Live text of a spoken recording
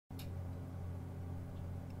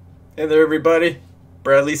Hey there everybody,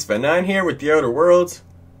 Vending here with the Outer Worlds.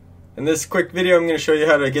 In this quick video I'm going to show you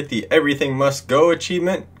how to get the Everything Must Go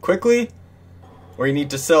achievement quickly, where you need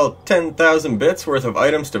to sell 10,000 bits worth of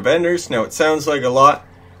items to vendors. Now it sounds like a lot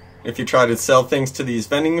if you try to sell things to these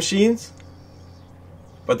vending machines,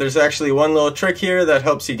 but there's actually one little trick here that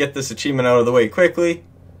helps you get this achievement out of the way quickly.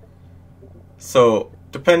 So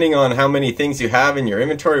depending on how many things you have in your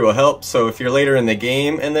inventory will help. So if you're later in the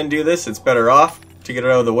game and then do this, it's better off to get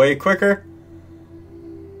it out of the way quicker.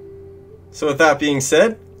 So with that being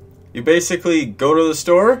said, you basically go to the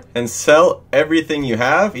store and sell everything you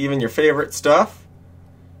have, even your favorite stuff.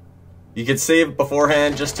 You could save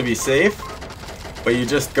beforehand just to be safe, but you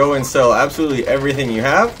just go and sell absolutely everything you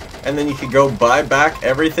have, and then you could go buy back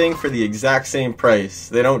everything for the exact same price.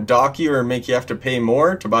 They don't dock you or make you have to pay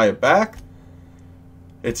more to buy it back.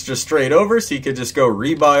 It's just straight over, so you could just go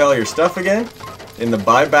rebuy all your stuff again. In the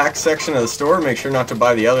buyback section of the store, make sure not to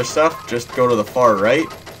buy the other stuff, just go to the far right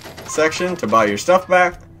section to buy your stuff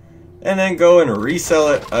back, and then go and resell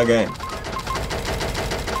it again.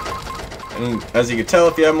 And as you can tell,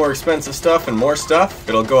 if you have more expensive stuff and more stuff,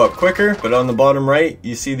 it'll go up quicker, but on the bottom right,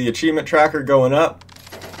 you see the achievement tracker going up.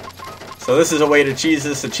 So this is a way to cheese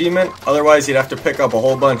this achievement. Otherwise, you'd have to pick up a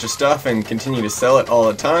whole bunch of stuff and continue to sell it all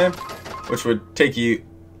the time, which would take you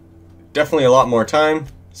definitely a lot more time.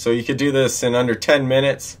 So you could do this in under 10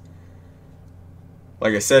 minutes.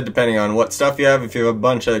 Like I said, depending on what stuff you have. If you have a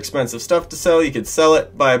bunch of expensive stuff to sell, you could sell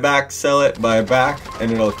it, buy it back, sell it, buy it back, and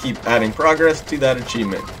it'll keep adding progress to that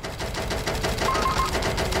achievement.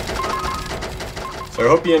 So I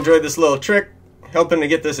hope you enjoyed this little trick, helping to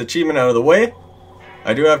get this achievement out of the way.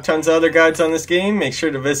 I do have tons of other guides on this game. Make sure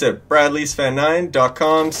to visit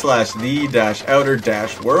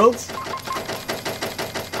bradleysfan9.com/the-outer-worlds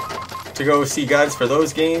to go see guides for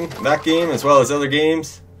that game, as well as other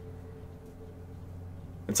games.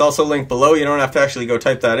 It's also linked below. You don't have to actually go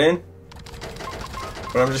type that in.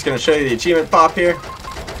 But I'm just going to show you the achievement pop here.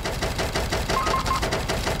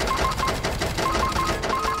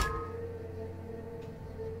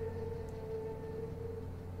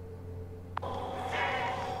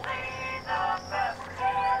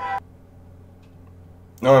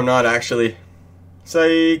 No, I'm not actually.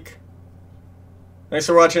 Psych. Thanks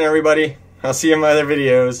for watching, everybody. I'll see you in my other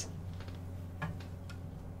videos.